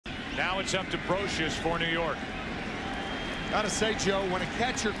Now it's up to Brosius for New York. Gotta say, Joe, when a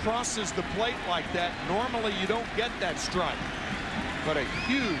catcher crosses the plate like that, normally you don't get that strike. But a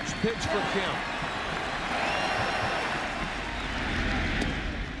huge pitch for Kim.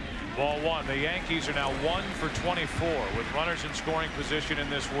 Ball one. The Yankees are now 1 for 24 with runners in scoring position in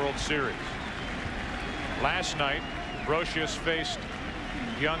this World Series. Last night, Brosius faced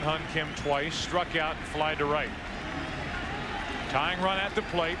Young-Hun Kim twice, struck out and fly to right. Tying run at the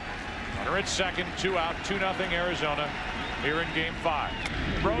plate. Runner at second, 2 out, 2-0 Arizona here in Game 5.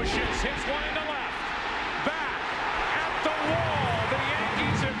 Brosius hits one into